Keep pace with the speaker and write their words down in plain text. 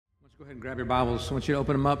Go ahead and grab your Bibles. I want you to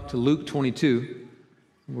open them up to Luke 22.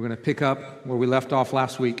 We're going to pick up where we left off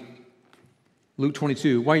last week. Luke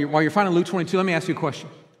 22. While you're finding Luke 22, let me ask you a question.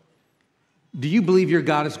 Do you believe your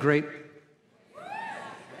God is great?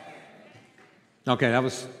 Okay, that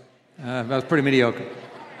was pretty mediocre.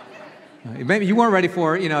 Maybe you weren't ready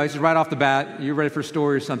for it. It's just right off the bat. You're ready for a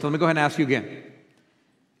story or something. Let me go ahead and ask you again.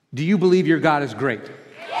 Do you believe your God is great?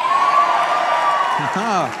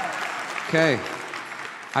 Okay.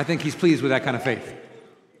 I think he's pleased with that kind of faith.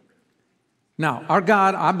 Now, our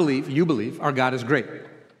God, you believe, our God is great. Let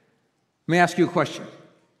me ask you a question.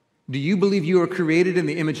 Do you believe you are created in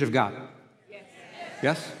the image of God? Yes.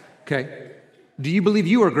 Yes? Okay. Do you believe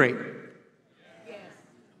you are great? Yes.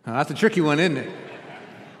 Now, that's a tricky one, isn't it?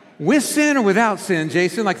 With sin or without sin,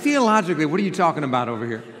 Jason? Like theologically, what are you talking about over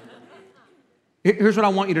here? Here's what I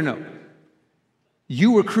want you to know.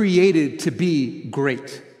 You were created to be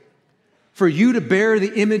great. For you to bear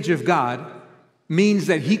the image of God means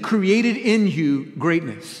that he created in you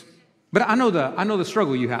greatness. But I know the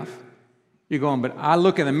struggle you have. You're going, but I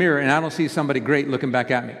look in the mirror and I don't see somebody great looking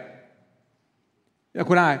back at me. Like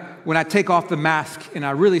when I take off the mask and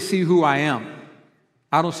I really see who I am,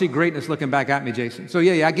 I don't see greatness looking back at me, Jason. So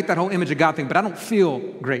yeah, I get that whole image of God thing, but I don't feel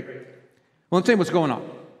great. Well, let me tell you what's going on.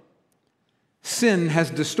 Sin has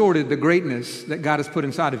distorted the greatness that God has put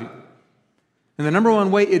inside of you. And the number one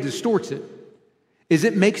way it distorts it is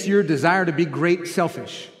it makes your desire to be great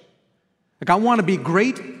selfish. Like I want to be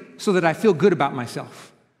great so that I feel good about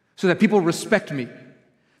myself, so that people respect me,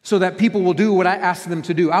 so that people will do what I ask them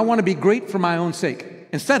to do. I want to be great for my own sake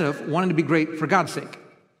instead of wanting to be great for God's sake.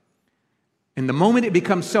 And the moment it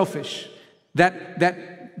becomes selfish,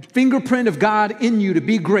 that fingerprint of God in you to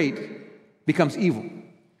be great becomes evil.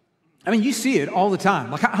 I mean, you see it all the time.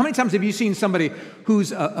 Like, how many times have you seen somebody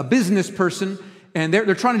who's a business person and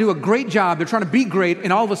they're trying to do a great job, they're trying to be great,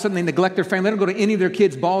 and all of a sudden they neglect their family. They don't go to any of their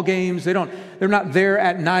kids' ball games. They're not there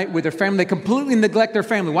at night with their family. They completely neglect their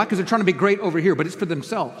family. Why? Because they're trying to be great over here, but it's for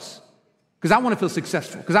themselves. Because I want to feel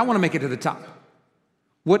successful, because I want to make it to the top.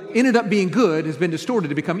 What ended up being good has been distorted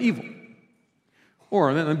to become evil.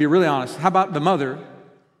 Or, let me be really honest, how about the mother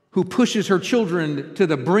who pushes her children to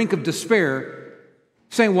the brink of despair,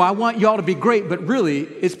 saying, well, I want y'all to be great, but really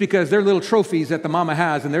it's because they're little trophies that the mama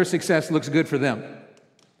has and their success looks good for them.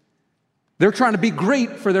 They're trying to be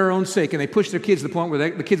great for their own sake, and they push their kids to the point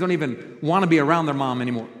where the kids don't even want to be around their mom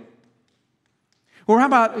anymore. Or how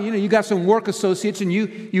about, you got some work associates and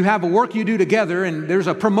you have a work you do together and there's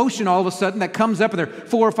a promotion all of a sudden that comes up and there are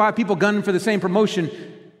 4 or 5 people gunning for the same promotion,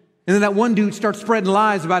 and then that one dude starts spreading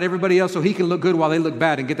lies about everybody else so he can look good while they look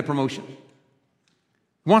bad and get the promotion.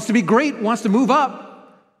 Wants to be great, wants to move up.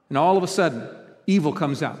 And all of a sudden, evil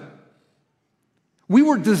comes out. We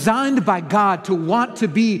were designed by God to want to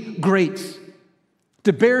be great,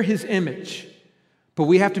 to bear his image. But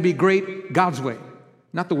we have to be great God's way,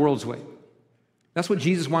 not the world's way. That's what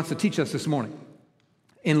Jesus wants to teach us this morning.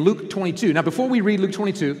 In Luke 22. Now, before we read Luke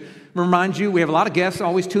 22, I remind you, we have a lot of guests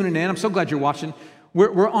always tuning in. I'm so glad you're watching.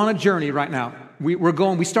 We're on a journey right now.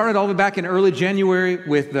 We started all the way back in early January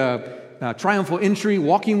with the triumphal entry,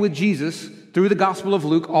 walking with Jesus, through the Gospel of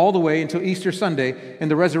Luke all the way until Easter Sunday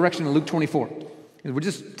and the resurrection in Luke 24. And we're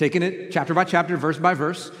just taking it chapter by chapter, verse by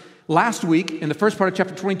verse. Last week, in the first part of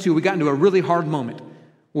chapter 22, we got into a really hard moment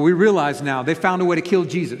where we realized now they found a way to kill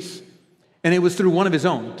Jesus. And it was through one of his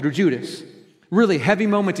own, through Judas. Really heavy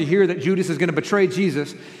moment to hear that Judas is going to betray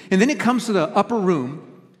Jesus. And then it comes to the upper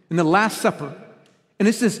room in the Last Supper. And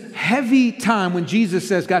it's this heavy time when Jesus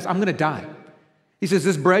says, guys, I'm going to die. He says,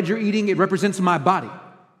 this bread you're eating, it represents my body.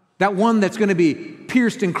 That one that's going to be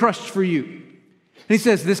pierced and crushed for you. And he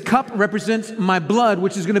says, this cup represents my blood,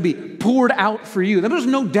 which is going to be poured out for you. There's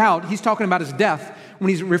no doubt he's talking about his death when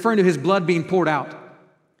he's referring to his blood being poured out.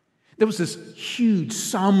 There was this huge,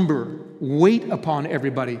 somber weight upon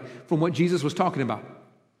everybody from what Jesus was talking about.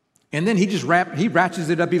 And then he ratchets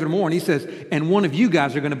it up even more, and he says, and one of you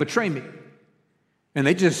guys are going to betray me. And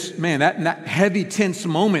they just, that heavy, tense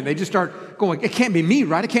moment, they just start going, it can't be me,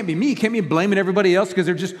 right? It can't be me. It can't be blaming everybody else because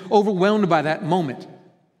they're just overwhelmed by that moment.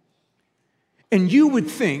 And you would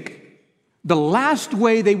think the last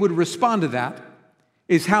way they would respond to that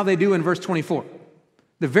is how they do in verse 24.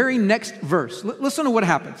 The very next verse. Listen to what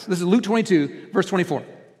happens. This is Luke 22, verse 24.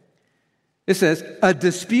 It says, a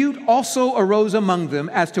dispute also arose among them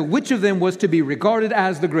as to which of them was to be regarded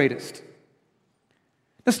as the greatest.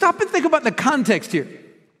 Now stop and think about the context here.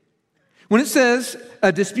 When it says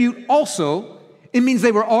a dispute also, it means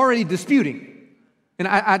they were already disputing. And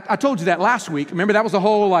I told you that last week. Remember, that was the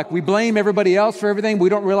whole, we blame everybody else for everything. We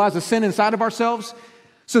don't realize the sin inside of ourselves.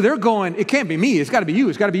 So they're going, it can't be me. It's got to be you.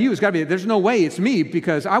 It's got to be you. It's got to be, there's no way it's me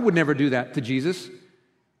because I would never do that to Jesus.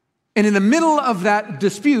 And in the middle of that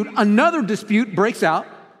dispute, another dispute breaks out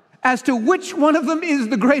as to which one of them is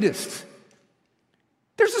the greatest.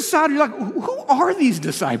 There's a side where you're like, who are these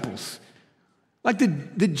disciples? Like,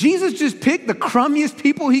 did Jesus just pick the crummiest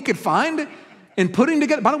people he could find and put them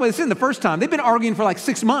together? By the way, this isn't the first time. They've been arguing for like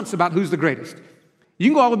 6 months about who's the greatest. You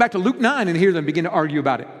can go all the way back to Luke 9 and hear them begin to argue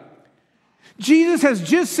about it. Jesus has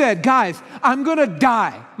just said, guys, I'm going to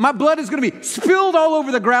die. My blood is going to be spilled all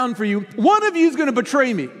over the ground for you. One of you is going to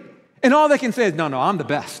betray me. And all they can say is, no, I'm the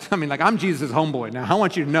best. I mean, like, I'm Jesus' homeboy. Now, I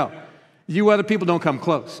want you to know, you other people don't come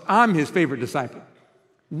close. I'm his favorite disciple.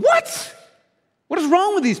 What? What is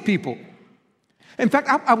wrong with these people? In fact,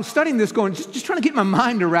 I was studying this going, just trying to get my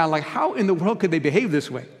mind around, like, how in the world could they behave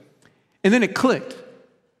this way? And then it clicked.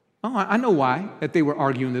 Oh, I know why that they were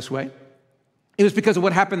arguing this way. It was because of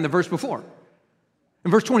what happened in the verse before. In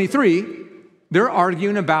verse 23, they're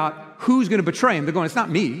arguing about who's going to betray him. They're going, it's not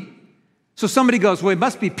me. So somebody goes, well, it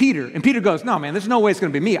must be Peter. And Peter goes, no, man, there's no way it's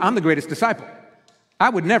going to be me. I'm the greatest disciple. I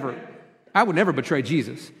would never betray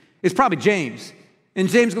Jesus. It's probably James. And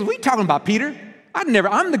James goes, what are you talking about, Peter? I'm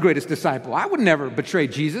the greatest disciple. I would never betray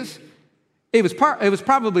Jesus. It was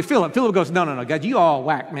probably Philip. Philip goes, no, God, you all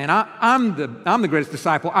whack, man. I'm the greatest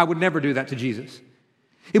disciple. I would never do that to Jesus.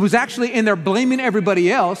 It was actually in their blaming everybody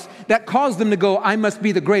else that caused them to go, I must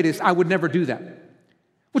be the greatest. I would never do that.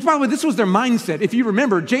 Which, by the way, this was their mindset. If you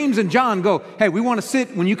remember, James and John go, hey, we want to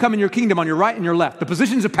sit when you come in your kingdom on your right and your left, the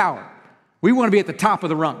positions of power. We want to be at the top of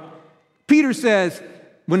the rung. Peter says,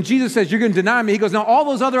 when Jesus says, you're going to deny me, he goes, now all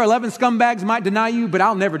those other 11 scumbags might deny you, but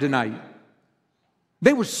I'll never deny you.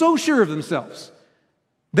 They were so sure of themselves.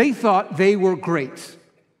 They thought they were great,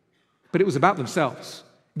 but it was about themselves.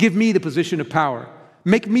 Give me the position of power.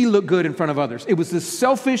 Make me look good in front of others. It was this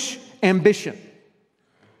selfish ambition.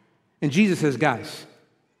 And Jesus says, guys,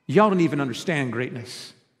 y'all don't even understand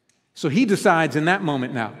greatness. So he decides in that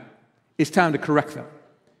moment now, it's time to correct them.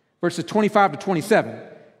 Verses 25 to 27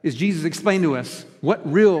 is Jesus explained to us what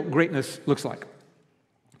real greatness looks like.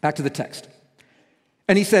 Back to the text.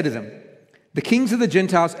 And he said to them, the kings of the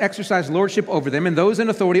Gentiles exercise lordship over them, and those in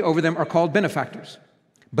authority over them are called benefactors.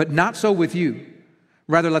 But not so with you.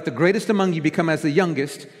 Rather, let the greatest among you become as the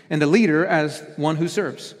youngest, and the leader as one who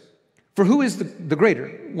serves. For who is the greater,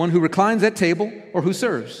 one who reclines at table or who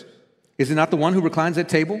serves? Is it not the one who reclines at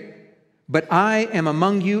table? But I am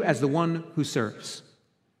among you as the one who serves.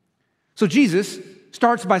 So Jesus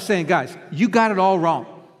starts by saying, guys, you got it all wrong.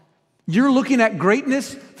 You're looking at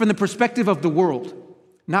greatness from the perspective of the world,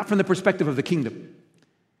 not from the perspective of the kingdom.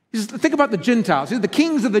 Just think about the Gentiles. The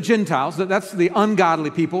kings of the Gentiles, that's the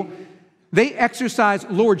ungodly people, they exercise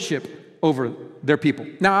lordship over their people.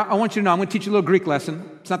 Now, I want you to know, I'm going to teach you a little Greek lesson.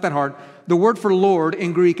 It's not that hard. The word for Lord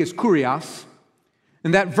in Greek is kurios,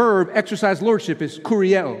 and that verb, exercise lordship, is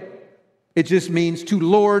kurieo. It just means to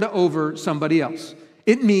lord over somebody else.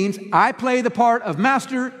 It means I play the part of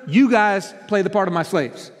master, you guys play the part of my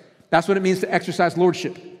slaves. That's what it means to exercise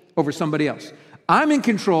lordship over somebody else. I'm in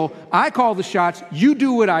control, I call the shots, you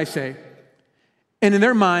do what I say. And in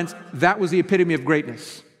their minds, that was the epitome of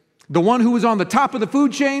greatness. The one who was on the top of the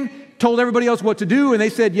food chain told everybody else what to do, and they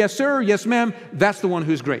said, yes, sir, yes, ma'am. That's the one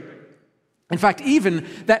who's great. In fact, even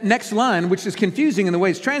that next line, which is confusing in the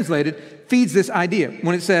way it's translated, feeds this idea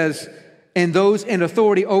when it says, and those in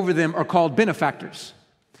authority over them are called benefactors.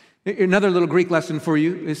 Another little Greek lesson for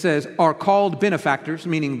you, it says, are called benefactors,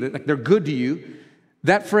 meaning that they're good to you.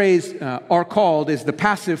 That phrase, are called, is the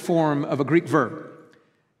passive form of a Greek verb.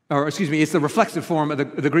 It's the reflexive form of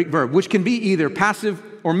the Greek verb, which can be either passive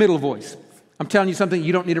or middle voice. I'm telling you something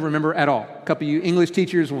you don't need to remember at all. A couple of you English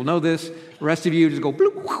teachers will know this. The rest of you just go,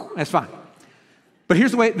 bloop, whoo, that's fine. But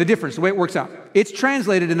here's the way it works out. It's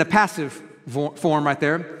translated in the passive form right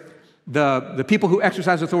there. The people who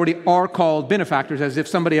exercise authority are called benefactors, as if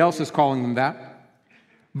somebody else is calling them that.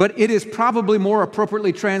 But it is probably more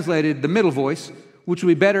appropriately translated the middle voice, which would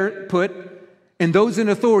be better put, and those in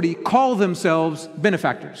authority call themselves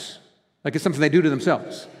benefactors, like it's something they do to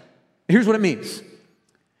themselves. Here's what it means.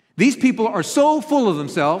 These people are so full of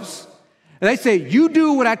themselves, and they say, you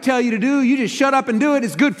do what I tell you to do, you just shut up and do it,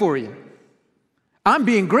 it's good for you. I'm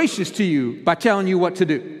being gracious to you by telling you what to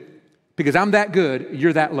do, because I'm that good,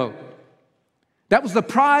 you're that low. That was the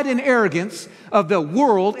pride and arrogance of the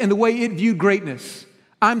world and the way it viewed greatness.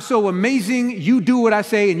 I'm so amazing, you do what I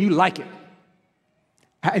say, and you like it.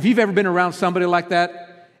 If you've ever been around somebody like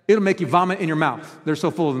that, it'll make you vomit in your mouth. They're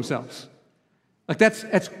so full of themselves. Like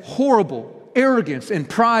that's horrible arrogance and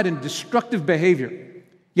pride and destructive behavior.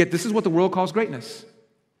 Yet this is what the world calls greatness.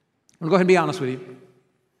 I'm going to go ahead and be honest with you.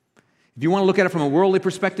 If you want to look at it from a worldly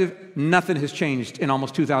perspective, nothing has changed in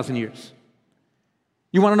almost 2,000 years.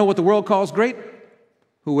 You want to know what the world calls great?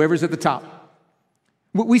 Whoever's at the top.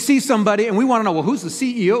 We see somebody and we want to know, well, who's the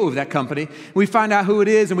CEO of that company? We find out who it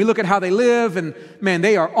is and we look at how they live and man,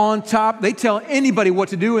 they are on top. They tell anybody what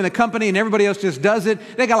to do in the company and everybody else just does it.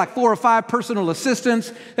 They got like 4 or 5 personal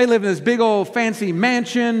assistants. They live in this big old fancy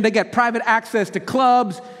mansion. They get private access to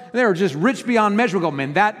clubs. They're just rich beyond measure. We go,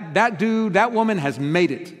 man, that dude, that woman has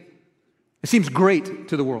made it. It seems great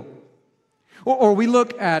to the world. Or we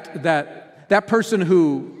look at that person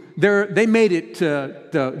who they made it to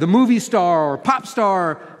the movie star or pop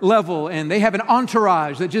star level, and they have an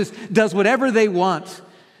entourage that just does whatever they want.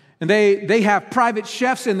 And they have private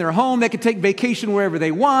chefs in their home. They can take vacation wherever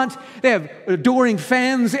they want. They have adoring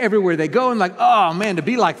fans everywhere they go. And like, oh man, to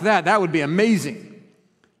be like that would be amazing.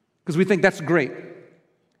 Because we think that's great.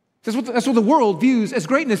 That's what the world views as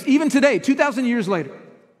greatness, even today, 2,000 years later.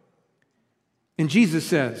 And Jesus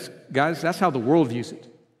says, guys, that's how the world views it.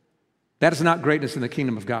 That is not greatness in the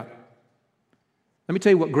kingdom of God. Let me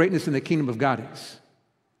tell you what greatness in the kingdom of God is.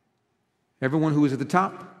 Everyone who is at the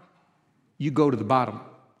top, you go to the bottom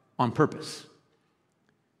on purpose.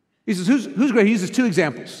 He says, who's great? He uses 2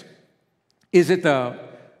 examples. Is it the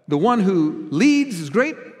one who leads is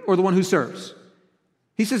great or the one who serves?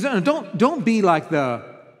 He says, no, don't be like the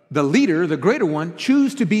leader, the greater one.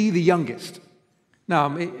 Choose to be the youngest.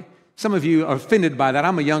 Now, some of you are offended by that.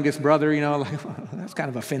 I'm a youngest brother, like, that's kind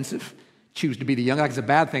of offensive. Choose to be the youngest, like it's a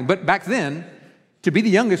bad thing. But back then, to be the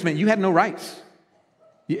youngest meant you had no rights.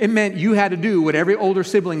 It meant you had to do what every older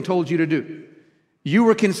sibling told you to do. You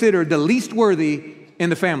were considered the least worthy in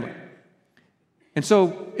the family. And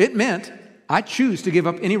so it meant I choose to give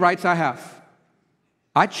up any rights I have.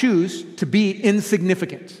 I choose to be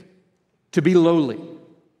insignificant, to be lowly.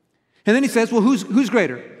 And then he says, well, who's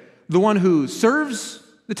greater? The one who serves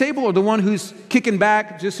the table or the one who's kicking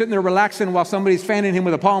back, just sitting there relaxing while somebody's fanning him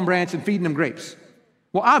with a palm branch and feeding him grapes?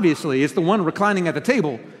 Well, obviously, it's the one reclining at the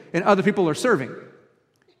table and other people are serving.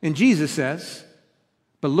 And Jesus says,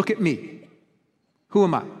 but look at me. Who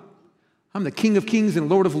am I? I'm the King of Kings and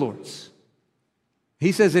Lord of Lords.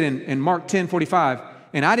 He says it in Mark 10:45,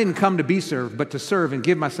 and I didn't come to be served, but to serve and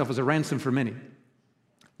give myself as a ransom for many.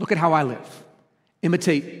 Look at how I live.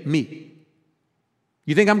 Imitate me.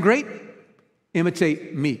 You think I'm great?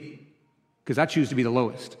 Imitate me, because I choose to be the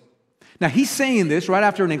lowest. Now, he's saying this right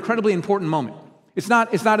after an incredibly important moment. It's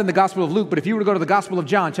not in the Gospel of Luke, but if you were to go to the Gospel of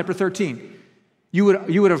John, chapter 13, you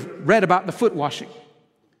would have read about the foot washing.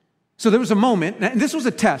 So there was a moment, and this was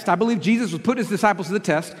a test. I believe Jesus would put his disciples to the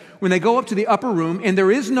test when they go up to the upper room, and there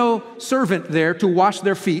is no servant there to wash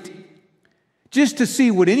their feet, just to see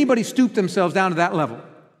would anybody stoop themselves down to that level.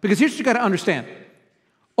 Because here's what you got to understand.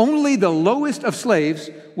 Only the lowest of slaves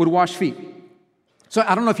would wash feet. So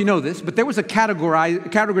I don't know if you know this, but there was a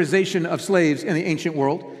categorization of slaves in the ancient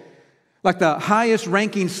world. Like the highest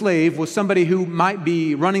ranking slave was somebody who might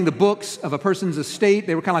be running the books of a person's estate.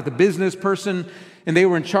 They were kind of like the business person, and they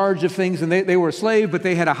were in charge of things, and they were a slave, but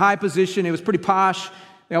they had a high position. It was pretty posh.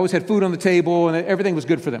 They always had food on the table, and everything was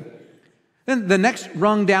good for them. Then the next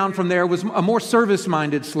rung down from there was a more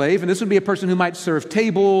service-minded slave, and this would be a person who might serve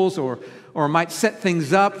tables or might set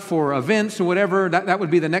things up for events or whatever. That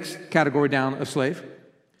would be the next category down of slave.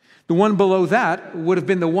 The one below that would have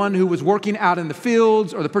been the one who was working out in the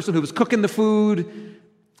fields or the person who was cooking the food.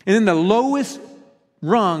 And then the lowest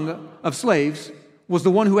rung of slaves was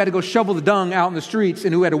the one who had to go shovel the dung out in the streets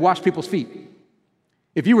and who had to wash people's feet.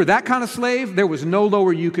 If you were that kind of slave, there was no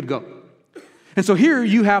lower you could go. And so here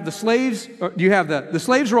you have the slaves, the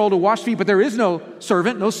slaves' role to wash feet, but there is no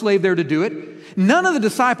servant, no slave there to do it. None of the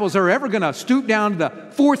disciples are ever going to stoop down to the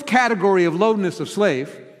 4th category of lowness of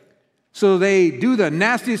slave. So they do the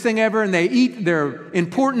nastiest thing ever, and they eat their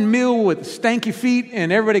important meal with stanky feet,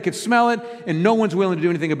 and everybody could smell it, and no one's willing to do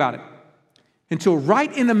anything about it. Until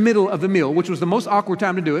right in the middle of the meal, which was the most awkward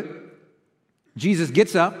time to do it, Jesus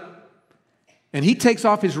gets up, and he takes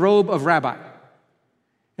off his robe of rabbi.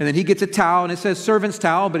 And then he gets a towel, and it says servant's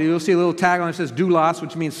towel, but you'll see a little tag on it that says doulos,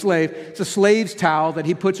 which means slave. It's a slave's towel that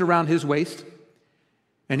he puts around his waist.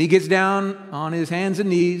 And he gets down on his hands and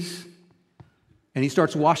knees, and he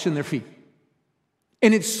starts washing their feet.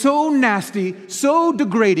 And it's so nasty, so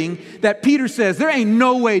degrading, that Peter says, there ain't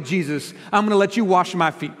no way, Jesus, I'm going to let you wash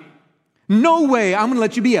my feet. No way I'm going to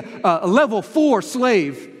let you be a level 4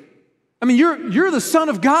 slave. I mean, you're the Son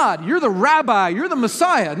of God. You're the rabbi. You're the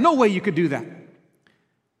Messiah. No way you could do that.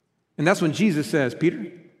 And that's when Jesus says, Peter,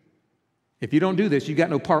 if you don't do this, you got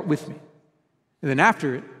no part with me. And then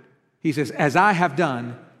after it, he says, as I have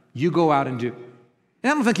done, you go out and do.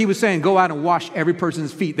 And I don't think he was saying go out and wash every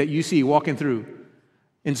person's feet that you see walking through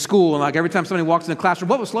in school, and like every time somebody walks in the classroom,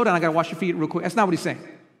 whoa, slow down, I got to wash your feet real quick. That's not what he's saying.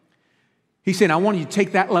 He's saying, I want you to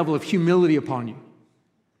take that level of humility upon you,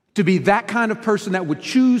 to be that kind of person that would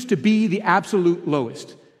choose to be the absolute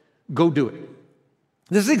lowest. Go do it.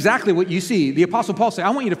 This is exactly what you see the Apostle Paul say. I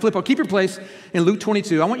want you to flip, keep your place in Luke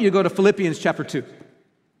 22. I want you to go to Philippians chapter 2.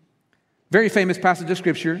 Very famous passage of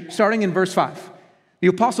Scripture, starting in verse 5. The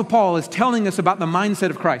Apostle Paul is telling us about the mindset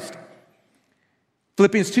of Christ.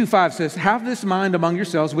 Philippians 2:5 says, have this mind among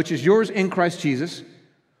yourselves, which is yours in Christ Jesus,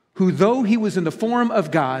 who though he was in the form of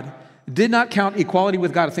God, did not count equality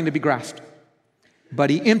with God a thing to be grasped, but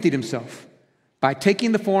he emptied himself by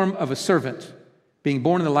taking the form of a servant, being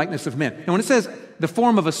born in the likeness of men. And when it says the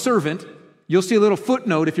form of a servant, you'll see a little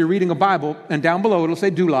footnote if you're reading a Bible, and down below it'll say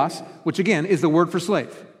doulos, which again is the word for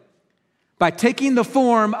slave. By taking the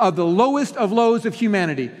form of the lowest of lows of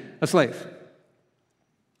humanity, a slave.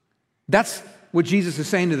 That's what Jesus is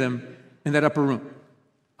saying to them in that upper room.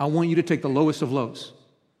 I want you to take the lowest of lows.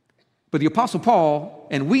 But the Apostle Paul,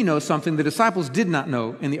 and we know something the disciples did not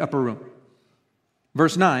know in the upper room.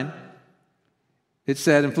 Verse 9, it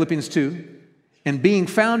said in Philippians 2, and being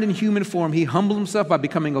found in human form, he humbled himself by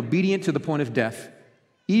becoming obedient to the point of death,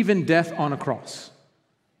 even death on a cross.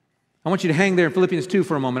 I want you to hang there in Philippians 2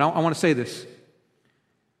 for a moment. I want to say this.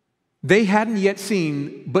 They hadn't yet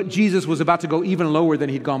seen, but Jesus was about to go even lower than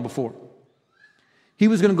he'd gone before. He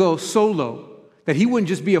was going to go so low that he wouldn't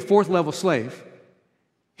just be a fourth level slave.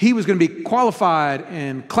 He was going to be qualified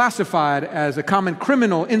and classified as a common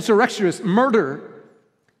criminal, insurrectionist, murderer,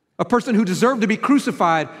 a person who deserved to be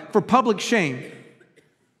crucified for public shame.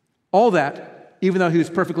 All that, even though he was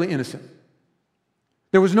perfectly innocent.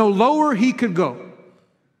 There was no lower he could go.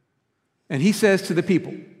 And he says to the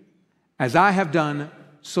people, as I have done,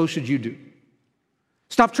 so should you do.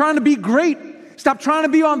 Stop trying to be great. Stop trying to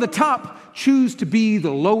be on the top. Choose to be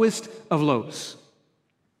the lowest of lows.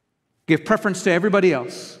 Give preference to everybody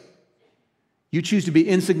else. You choose to be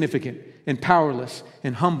insignificant and powerless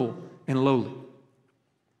and humble and lowly.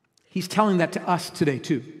 He's telling that to us today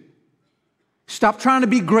too. Stop trying to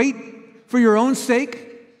be great for your own sake.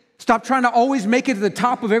 Stop trying to always make it to the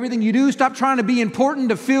top of everything you do. Stop trying to be important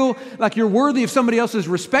to feel like you're worthy of somebody else's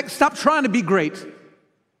respect. Stop trying to be great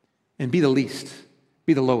and be the least,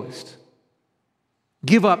 be the lowest.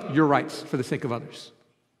 Give up your rights for the sake of others.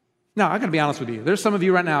 Now, I got to be honest with you. There's some of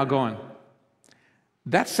you right now going,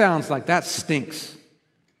 that sounds like that stinks.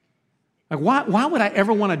 Like, why would I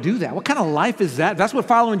ever want to do that? What kind of life is that? That's what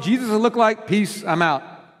following Jesus would look like? Peace, I'm out.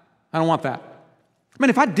 I don't want that. I mean,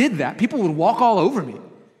 if I did that, people would walk all over me,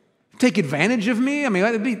 take advantage of me. I mean,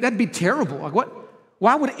 that'd be terrible. Like,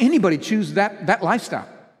 why would anybody choose that lifestyle?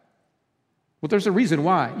 Well, there's a reason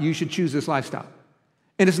why you should choose this lifestyle.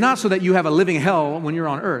 And it's not so that you have a living hell when you're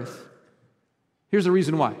on earth. Here's the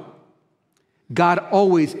reason why. God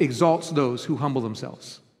always exalts those who humble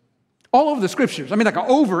themselves. All over the scriptures. I mean, like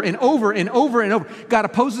over and over and over and over. God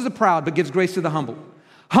opposes the proud, but gives grace to the humble.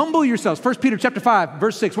 Humble yourselves. 1 Peter chapter 5,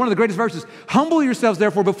 verse 6, one of the greatest verses. Humble yourselves,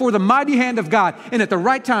 therefore, before the mighty hand of God, and at the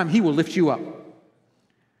right time, he will lift you up.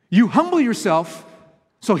 You humble yourself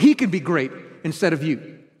so he can be great instead of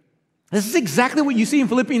you. This is exactly what you see in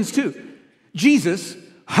Philippians 2. Jesus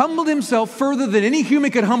humbled himself further than any human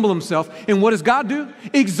could humble himself. And what does God do?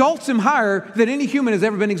 Exalts him higher than any human has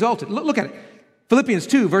ever been exalted. Look at it. Philippians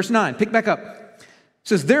 2, verse 9. Pick back up. It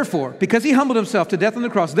says, therefore, because he humbled himself to death on the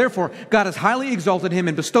cross, therefore, God has highly exalted him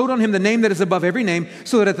and bestowed on him the name that is above every name,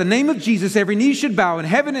 so that at the name of Jesus, every knee should bow in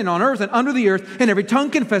heaven and on earth and under the earth, and every tongue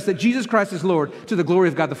confess that Jesus Christ is Lord, to the glory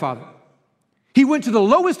of God the Father. He went to the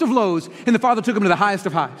lowest of lows, and the Father took him to the highest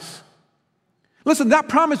of highs. Listen, that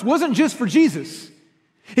promise wasn't just for Jesus.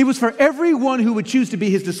 It was for everyone who would choose to be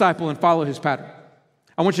his disciple and follow his pattern.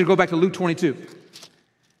 I want you to go back to Luke 22.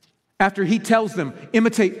 After he tells them,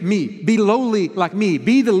 imitate me, be lowly like me,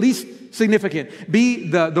 be the least significant, be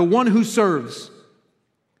the one who serves.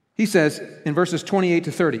 He says in verses 28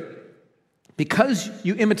 to 30, because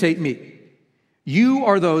you imitate me, you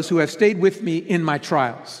are those who have stayed with me in my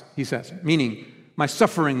trials, he says, meaning my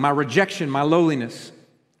suffering, my rejection, my lowliness.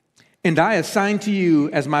 And I assign to you,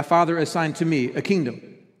 as my Father assigned to me, a kingdom,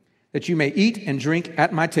 that you may eat and drink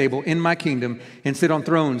at my table in my kingdom and sit on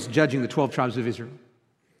thrones judging the 12 tribes of Israel.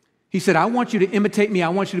 He said, I want you to imitate me. I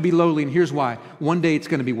want you to be lowly. And here's why. One day it's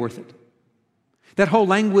going to be worth it. That whole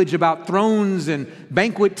language about thrones and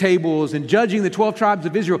banquet tables and judging the 12 tribes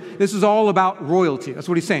of Israel, this is all about royalty. That's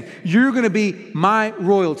what he's saying. You're going to be my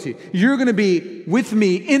royalty. You're going to be with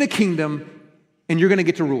me in a kingdom, and you're going to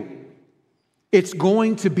get to rule. It's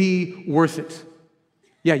going to be worth it.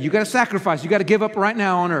 Yeah, you got to sacrifice. You got to give up right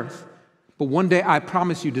now on earth. But one day, I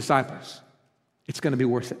promise you, disciples, it's going to be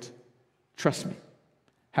worth it. Trust me.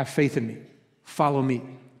 Have faith in me. Follow me.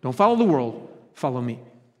 Don't follow the world. Follow me.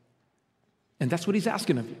 And that's what he's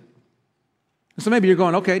asking of you. And so maybe you're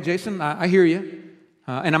going, okay, Jason, I hear you.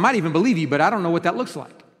 And I might even believe you, but I don't know what that looks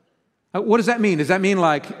like. What does that mean? Does that mean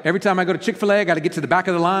like every time I go to Chick-fil-A, I got to get to the back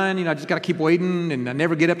of the line, I just got to keep waiting and I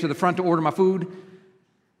never get up to the front to order my food?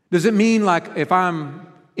 Does it mean like if I'm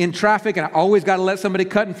in traffic and I always got to let somebody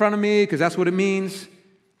cut in front of me because that's what it means?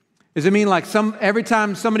 Does it mean like every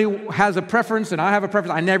time somebody has a preference and I have a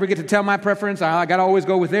preference, I never get to tell my preference, I got to always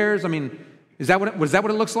go with theirs? I mean, is that what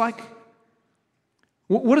it looks like?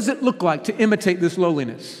 What does it look like to imitate this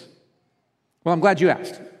lowliness? Well, I'm glad you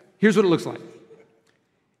asked. Here's what it looks like.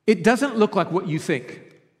 It doesn't look like what you think.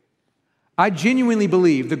 I genuinely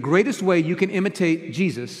believe the greatest way you can imitate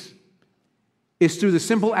Jesus is through the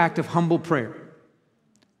simple act of humble prayer.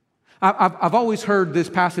 I've always heard this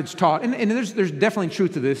passage taught, and there's definitely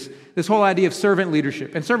truth to this whole idea of servant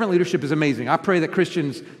leadership. And servant leadership is amazing. I pray that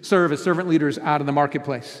Christians serve as servant leaders out in the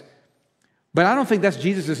marketplace. But I don't think that's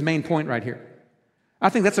Jesus' main point right here. I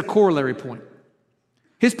think that's a corollary point.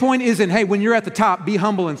 His point isn't, hey, when you're at the top, be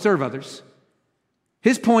humble and serve others.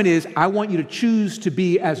 His point is, I want you to choose to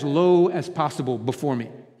be as low as possible before me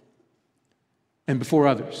and before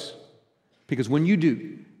others. Because when you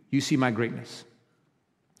do, you see my greatness.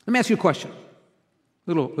 Let me ask you a question.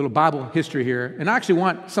 Little Bible history here. And I actually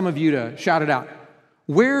want some of you to shout it out.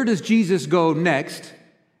 Where does Jesus go next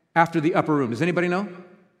after the upper room? Does anybody know?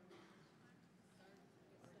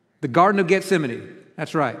 The Garden of Gethsemane.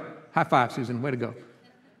 That's right. High five, Susan. Way to go.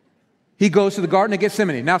 He goes to the Garden of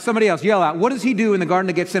Gethsemane. Now somebody else yell out, what does he do in the Garden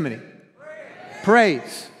of Gethsemane?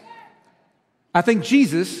 Praise. I think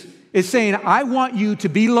Jesus is saying, I want you to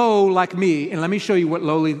be low like me, and let me show you what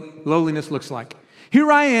lowliness looks like.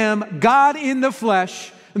 Here I am, God in the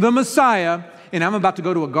flesh, the Messiah, and I'm about to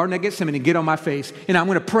go to a Garden of Gethsemane and get on my face, and I'm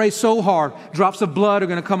going to pray so hard, drops of blood are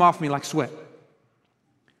going to come off me like sweat.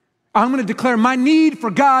 I'm going to declare my need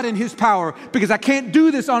for God and His power because I can't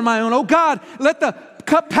do this on my own. Oh God, let the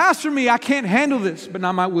cup pass from me. I can't handle this, but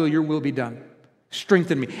not my will, your will be done.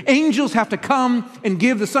 Strengthen me. Angels have to come and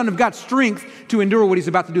give the Son of God strength to endure what He's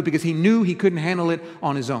about to do because He knew He couldn't handle it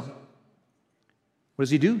on His own. What does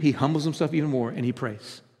He do? He humbles Himself even more and He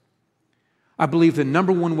prays. I believe the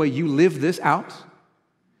number one way you live this out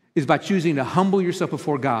is by choosing to humble yourself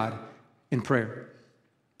before God in prayer.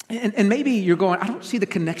 And maybe you're going, I don't see the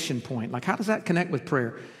connection point. Like, how does that connect with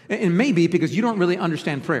prayer? And maybe because you don't really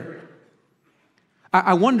understand prayer.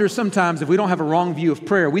 I wonder sometimes if we don't have a wrong view of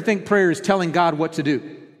prayer. We think prayer is telling God what to do.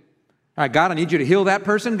 All right, God, I need you to heal that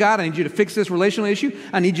person. God, I need you to fix this relational issue.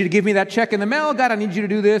 I need you to give me that check in the mail. God, I need you to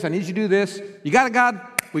do this. I need you to do this. You got it, God?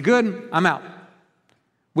 We good? I'm out.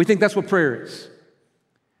 We think that's what prayer is.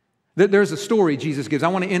 There's a story Jesus gives. I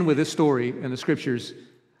want to end with this story in the scriptures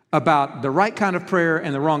about the right kind of prayer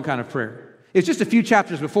and the wrong kind of prayer. It's just a few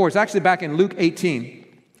chapters before. It's actually back in Luke 18.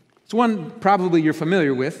 It's one probably you're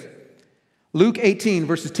familiar with. Luke 18,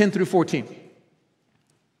 verses 10 through 14.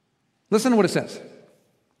 Listen to what it says. It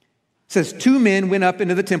says, 2 men went up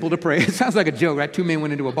into the temple to pray. It sounds like a joke, right? 2 men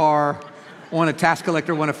went into a bar. One a tax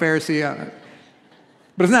collector, one a Pharisee.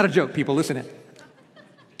 But it's not a joke, people. Listen to it.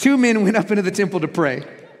 2 men went up into the temple to pray.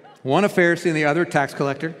 One a Pharisee and the other a tax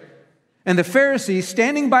collector. And the Pharisee,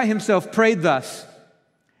 standing by himself, prayed thus,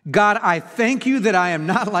 God, I thank you that I am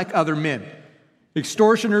not like other men,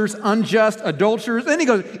 extortioners, unjust, adulterers. And he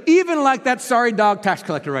goes, even like that sorry dog tax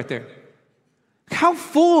collector right there. How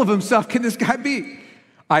full of himself can this guy be?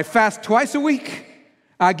 I fast twice a week.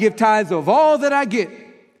 I give tithes of all that I get.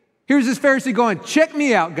 Here's this Pharisee going, check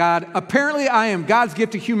me out, God. Apparently I am God's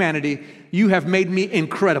gift to humanity. You have made me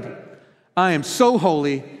incredible. I am so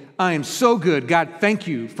holy. I am so good. God, thank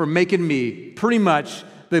you for making me pretty much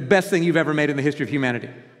the best thing you've ever made in the history of humanity.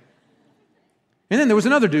 And then there was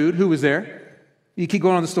another dude who was there. You keep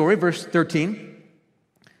going on the story, verse 13.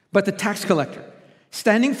 But the tax collector,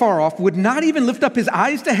 standing far off, would not even lift up his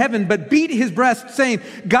eyes to heaven, but beat his breast, saying,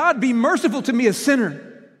 God, be merciful to me, a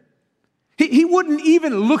sinner. He wouldn't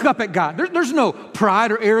even look up at God. There's no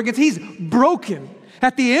pride or arrogance. He's broken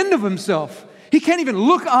at the end of himself. He can't even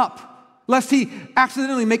look up lest he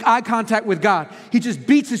accidentally make eye contact with God. He just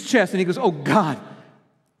beats his chest and he goes, oh God,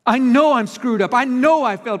 I know I'm screwed up. I know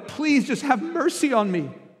I failed. Please just have mercy on me.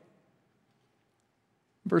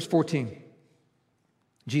 Verse 14,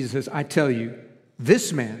 Jesus says, I tell you,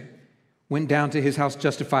 this man went down to his house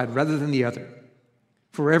justified rather than the other.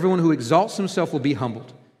 For everyone who exalts himself will be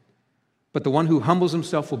humbled, but the one who humbles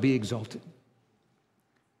himself will be exalted.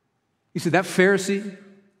 You see, that Pharisee,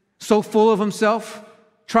 so full of himself,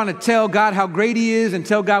 trying to tell God how great he is and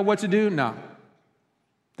tell God what to do? No.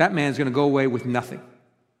 That man's going to go away with nothing.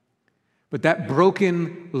 But that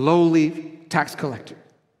broken, lowly tax collector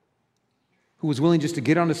who was willing just to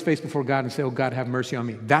get on his face before God and say, oh, God, have mercy on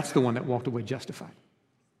me. That's the one that walked away justified.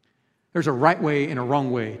 There's a right way and a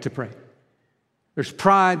wrong way to pray. There's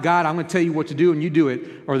pride, God, I'm going to tell you what to do and you do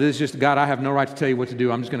it. Or there's just, God, I have no right to tell you what to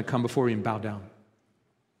do. I'm just going to come before you and bow down.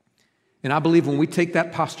 And I believe when we take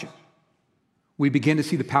that posture, we begin to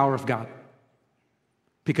see the power of God.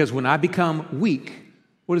 Because when I become weak,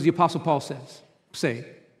 what does the Apostle Paul say?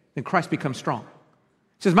 Then Christ becomes strong.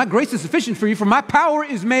 He says, my grace is sufficient for you, for my power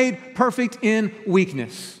is made perfect in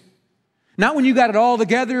weakness. Not when you got it all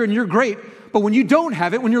together and you're great, but when you don't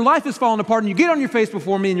have it, when your life is falling apart and you get on your face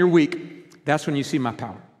before me and you're weak, that's when you see my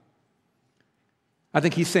power. I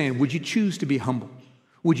think he's saying, would you choose to be humble?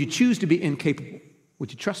 Would you choose to be incapable?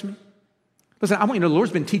 Would you trust me? Listen, I want you to know the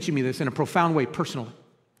Lord's been teaching me this in a profound way personally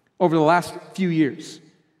over the last few years.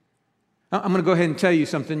 I'm going to go ahead and tell you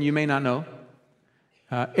something you may not know.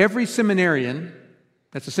 Every seminarian,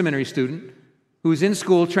 that's a seminary student, who's in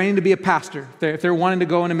school training to be a pastor, if they're wanting to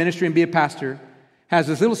go into ministry and be a pastor, has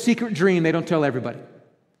this little secret dream they don't tell everybody.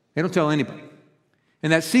 They don't tell anybody.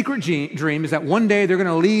 And that secret dream is that one day they're going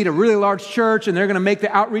to lead a really large church and they're going to make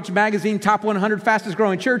the Outreach magazine top 100 fastest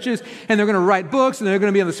growing churches, and they're going to write books, and they're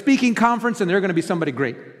going to be on the speaking conference, and they're going to be somebody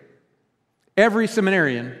great. Every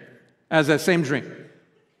seminarian has that same dream.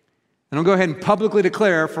 And I'll go ahead and publicly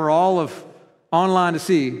declare for all of online to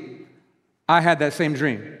see, I had that same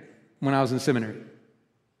dream when I was in seminary.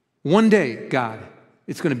 One day, God,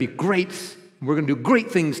 it's going to be great. We're going to do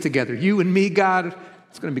great things together. You and me, God,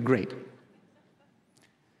 it's going to be great.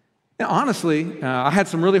 Now, honestly, I had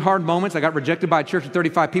some really hard moments. I got rejected by a church of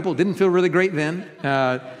 35 people. Didn't feel really great then.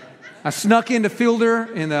 I snuck into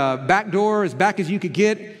Fielder in the back door, as back as you could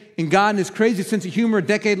get. And God, in his crazy sense of humor, a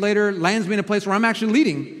decade later, lands me in a place where I'm actually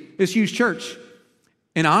leading this huge church.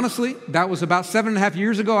 And honestly, that was about 7.5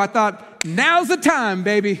 years ago. I thought, now's the time,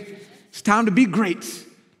 baby. It's time to be great.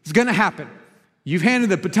 It's going to happen. You've handed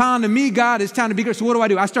the baton to me, God. It's time to be great. So what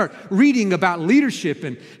do? I start reading about leadership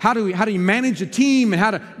and how do you manage a team and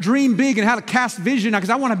how to dream big and how to cast vision, because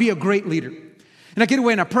I want to be a great leader. And I get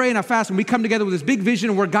away and I pray and I fast, and we come together with this big vision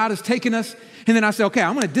of where God has taken us. And then I say, okay,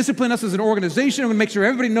 I'm going to discipline us as an organization. I'm going to make sure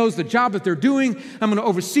everybody knows the job that they're doing. I'm going to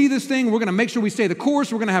oversee this thing. We're going to make sure we stay the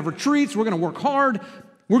course. We're going to have retreats. We're going to work hard.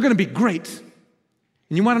 We're going to be great.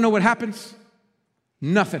 And you want to know what happens?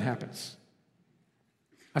 Nothing happens.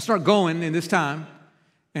 I start going in this time,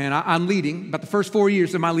 and I'm leading. About the first 4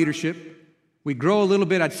 years of my leadership, we grow a little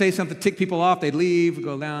bit. I'd say something to tick people off. They'd leave, we'd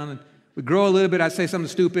go down. And we'd grow a little bit. I'd say something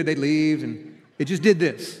stupid. They'd leave. And it just did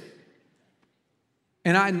this.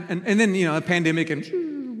 And then, the pandemic.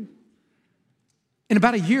 And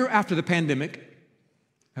about a year after the pandemic,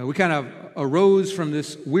 we kind of arose from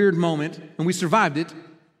this weird moment, and we survived it.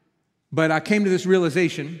 But I came to this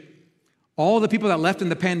realization, all the people that left in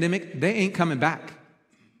the pandemic, they ain't coming back.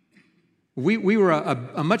 We were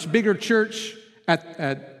a much bigger church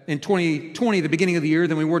in 2020, the beginning of the year,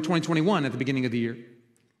 than we were 2021 at the beginning of the year.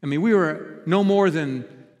 I mean, we were no more than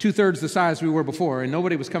 2/3 the size we were before, and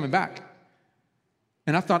nobody was coming back.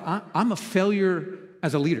 And I thought, I'm a failure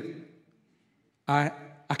as a leader. I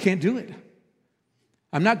can't do it.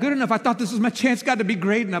 I'm not good enough. I thought this was my chance, God, to be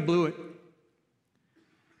great, and I blew it.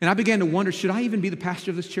 And I began to wonder, should I even be the pastor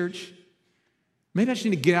of this church? Maybe I just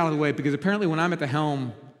need to get out of the way, because apparently when I'm at the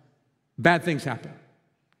helm, bad things happen.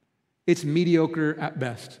 It's mediocre at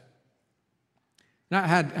best. And I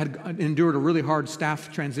had endured a really hard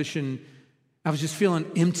staff transition. I was just feeling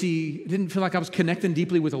empty. I didn't feel like I was connecting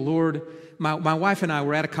deeply with the Lord. My wife and I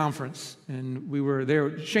were at a conference, and we were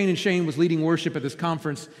there. Shane and Shane was leading worship at this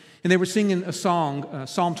conference, and they were singing a song,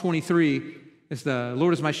 Psalm 23. It's the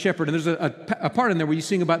Lord is my shepherd, and there's a part in there where you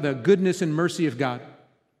sing about the goodness and mercy of God.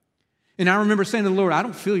 And I remember saying to the Lord, I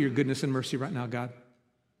don't feel your goodness and mercy right now, God.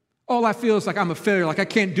 All I feel is like I'm a failure, like I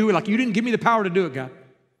can't do it, like you didn't give me the power to do it, God.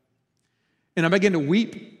 And I began to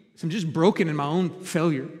weep. So I'm just broken in my own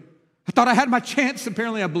failure. I thought I had my chance.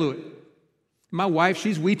 Apparently I blew it. My wife,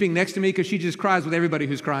 she's weeping next to me because she just cries with everybody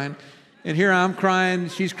who's crying. And here I'm crying.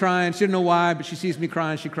 She's crying. She doesn't know why, but she sees me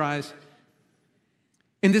crying. She cries.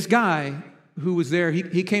 And this guy who was there,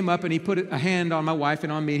 he came up and he put a hand on my wife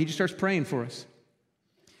and on me, and he just starts praying for us.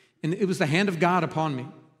 And it was the hand of God upon me.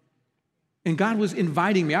 And God was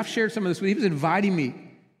inviting me. I've shared some of this with you. He was inviting me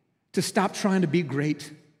to stop trying to be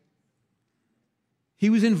great. He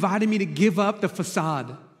was inviting me to give up the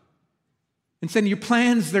facade and saying, your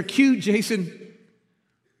plans, they're cute, Jason.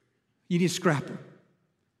 You need to scrap them.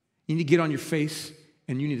 You need to get on your face,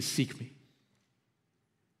 and you need to seek me.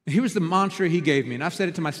 And here was the mantra he gave me, and I've said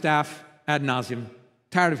it to my staff ad nauseum,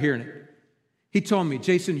 tired of hearing it. He told me,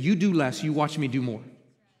 Jason, you do less, you watch me do more.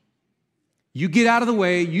 You get out of the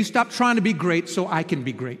way. You stop trying to be great so I can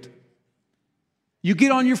be great. You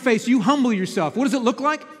get on your face. You humble yourself. What does it look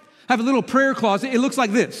like? I have a little prayer closet. It looks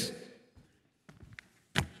like this.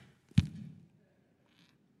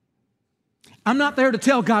 I'm not there to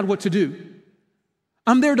tell God what to do.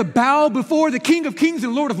 I'm there to bow before the King of Kings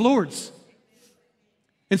and Lord of Lords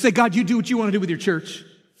and say, God, you do what you want to do with your church.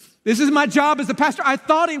 This is my job as the pastor. I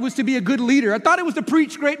thought it was to be a good leader. I thought it was to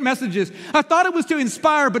preach great messages. I thought it was to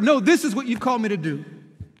inspire, but no, this is what you've called me to do.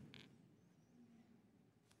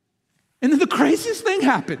 And then the craziest thing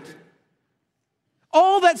happened.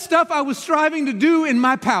 All that stuff I was striving to do in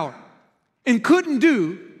my power and couldn't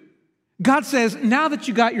do, God says, now that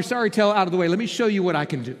you got your sorry tale out of the way, let me show you what I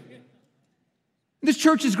can do. This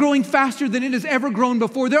church is growing faster than it has ever grown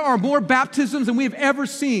before. There are more baptisms than we have ever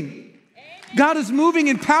seen. God is moving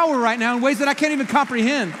in power right now in ways that I can't even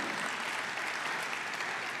comprehend.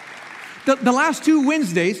 The last 2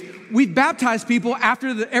 Wednesdays, we've baptized people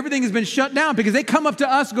after everything has been shut down because they come up to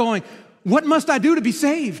us going, what must I do to be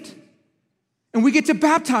saved? And we get to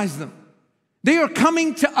baptize them. They are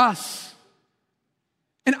coming to us.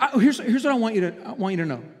 And here's what I want you to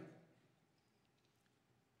know.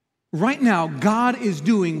 Right now, God is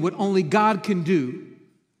doing what only God can do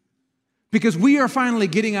because we are finally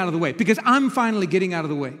getting out of the way, because I'm finally getting out of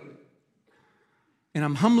the way. And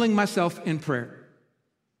I'm humbling myself in prayer.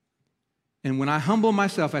 And when I humble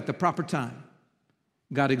myself at the proper time,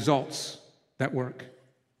 God exalts that work.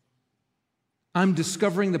 I'm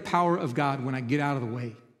discovering the power of God when I get out of the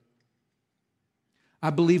way.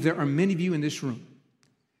 I believe there are many of you in this room,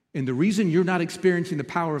 and the reason you're not experiencing the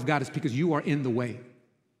power of God is because you are in the way.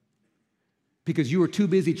 Because you are too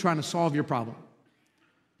busy trying to solve your problem,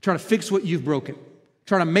 trying to fix what you've broken,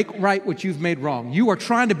 trying to make right what you've made wrong. You are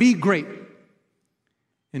trying to be great.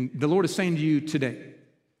 And the Lord is saying to you today,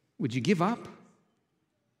 would you give up?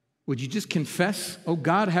 Would you just confess, oh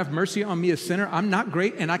God, have mercy on me, a sinner. I'm not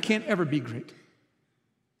great and I can't ever be great.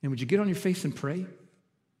 And would you get on your face and pray?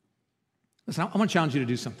 Listen, I want to challenge you to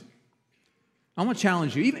do something. I want to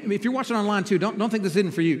challenge you. Even if you're watching online too, don't think this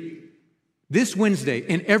isn't for you. This Wednesday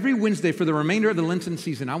and every Wednesday for the remainder of the Lenten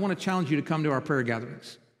season, I want to challenge you to come to our prayer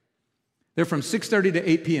gatherings. They're from 6:30 to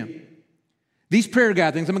 8 p.m. These prayer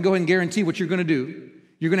gatherings, I'm going to go ahead and guarantee what you're going to do.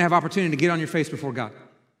 You're going to have opportunity to get on your face before God.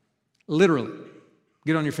 Literally,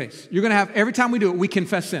 get on your face. You're going to have, every time we do it, we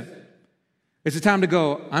confess sin. It's a time to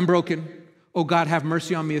go, I'm broken. Oh God, have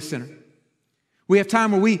mercy on me, a sinner. We have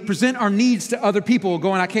time where we present our needs to other people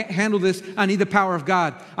going, I can't handle this. I need the power of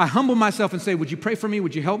God. I humble myself and say, would you pray for me?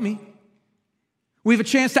 Would you help me? We have a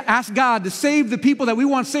chance to ask God to save the people that we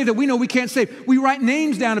want to save, that we know we can't save. We write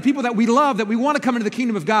names down of people that we love, that we want to come into the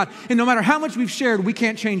kingdom of God. And no matter how much we've shared, we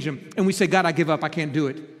can't change them. And we say, God, I give up. I can't do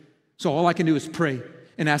it. So all I can do is pray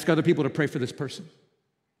and ask other people to pray for this person.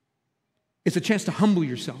 It's a chance to humble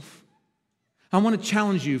yourself. I want to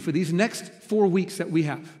challenge you for these next 4 weeks that we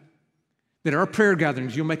have, that our prayer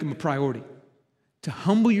gatherings, you'll make them a priority. To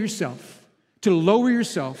humble yourself, to lower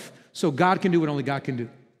yourself so God can do what only God can do.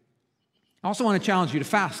 I also want to challenge you to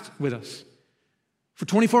fast with us for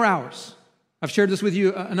 24 hours. I've shared this with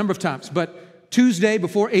you a number of times, but Tuesday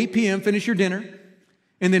before 8 p.m., finish your dinner.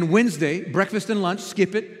 And then Wednesday, breakfast and lunch,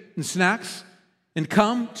 skip it, and snacks, and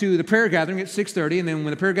come to the prayer gathering at 6:30. And then when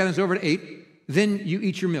the prayer gathering is over at 8, then you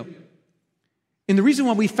eat your meal. And the reason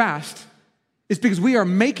why we fast is because we are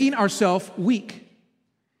making ourselves weak.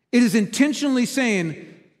 It is intentionally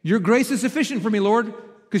saying, your grace is sufficient for me, Lord,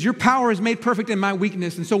 because your power is made perfect in my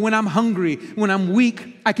weakness. And so when I'm hungry, when I'm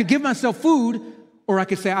weak, I could give myself food, or I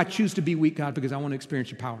could say, I choose to be weak, God, because I want to experience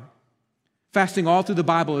your power. Fasting all through the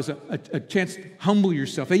Bible is a chance to humble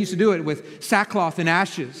yourself. They used to do it with sackcloth and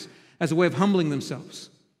ashes as a way of humbling themselves.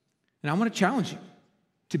 And I want to challenge you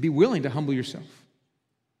to be willing to humble yourself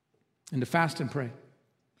and to fast and pray.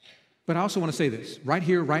 But I also want to say this, right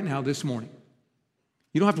here, right now, this morning.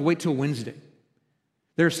 You don't have to wait till Wednesday.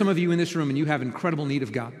 There are some of you in this room and you have incredible need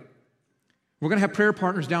of God. We're going to have prayer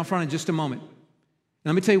partners down front in just a moment. And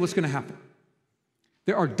let me tell you what's going to happen.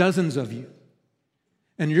 There are dozens of you.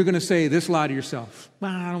 And you're going to say this lie to yourself.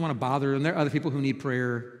 Well, I don't want to bother. And there are other people who need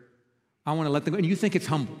prayer. I want to let them go. And you think it's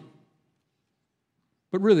humble.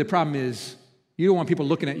 But really the problem is you don't want people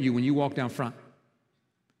looking at you when you walk down front.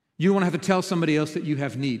 You don't want to have to tell somebody else that you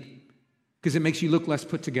have need because it makes you look less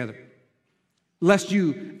put together. Lest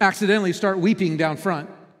you accidentally start weeping down front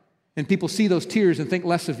and people see those tears and think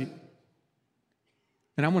less of you.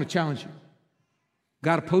 And I want to challenge you.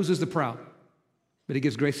 God opposes the proud, but he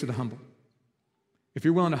gives grace to the humble. If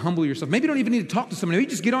you're willing to humble yourself, maybe you don't even need to talk to somebody. Maybe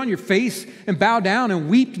just get on your face and bow down and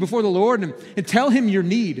weep before the Lord and tell him your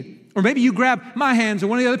need. Or maybe you grab my hands or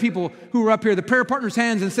one of the other people who are up here, the prayer partner's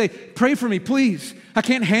hands, and say, pray for me, please. I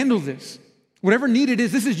can't handle this. Whatever need it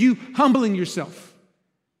is, this is you humbling yourself.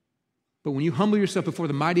 But when you humble yourself before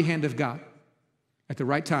the mighty hand of God, at the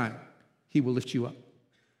right time, he will lift you up.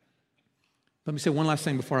 Let me say one last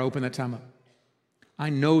thing before I open that time up. I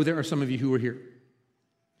know there are some of you who are here,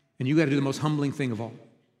 and you got to do the most humbling thing of all.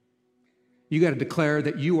 You got to declare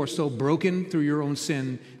that you are so broken through your own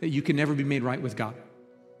sin that you can never be made right with God.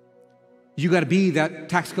 You got to be that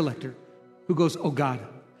tax collector who goes, oh God,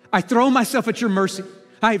 I throw myself at your mercy.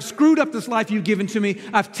 I have screwed up this life you've given to me.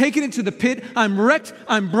 I've taken it to the pit. I'm wrecked.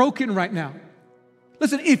 I'm broken right now.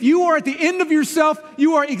 Listen, if you are at the end of yourself,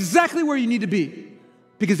 you are exactly where you need to be,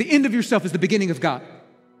 because the end of yourself is the beginning of God.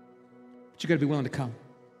 But you got to be willing to come.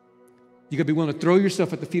 You got to be willing to throw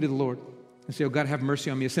yourself at the feet of the Lord and say, oh God, have mercy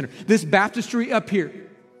on me, a sinner. This baptistry up here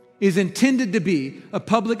is intended to be a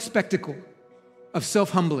public spectacle of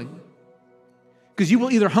self-humbling, because you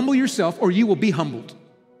will either humble yourself or you will be humbled.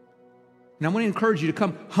 And I want to encourage you to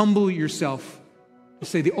come humble yourself and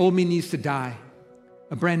say, the old me needs to die.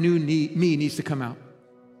 A brand new me needs to come out.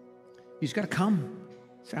 You just got to come.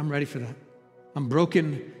 Say, I'm ready for that. I'm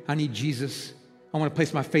broken. I need Jesus. I want to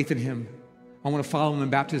place my faith in him. I want to follow him in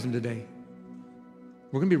baptism today.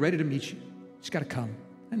 We're going to be ready to meet you. You just got to come.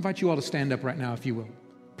 I invite you all to stand up right now, if you will.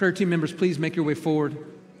 Prayer team members, please make your way forward.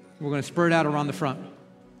 We're going to spur it out around the front.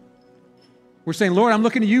 We're saying, Lord, I'm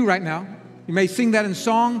looking to you right now. You may sing that in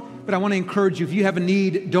song, but I want to encourage you, if you have a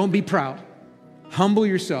need, don't be proud. Humble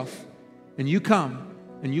yourself, and you come,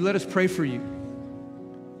 and you let us pray for you.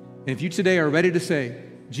 And if you today are ready to say,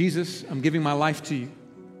 Jesus, I'm giving my life to you.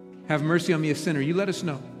 Have mercy on me, a sinner. You let us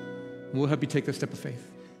know, and we'll help you take that step of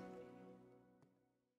faith.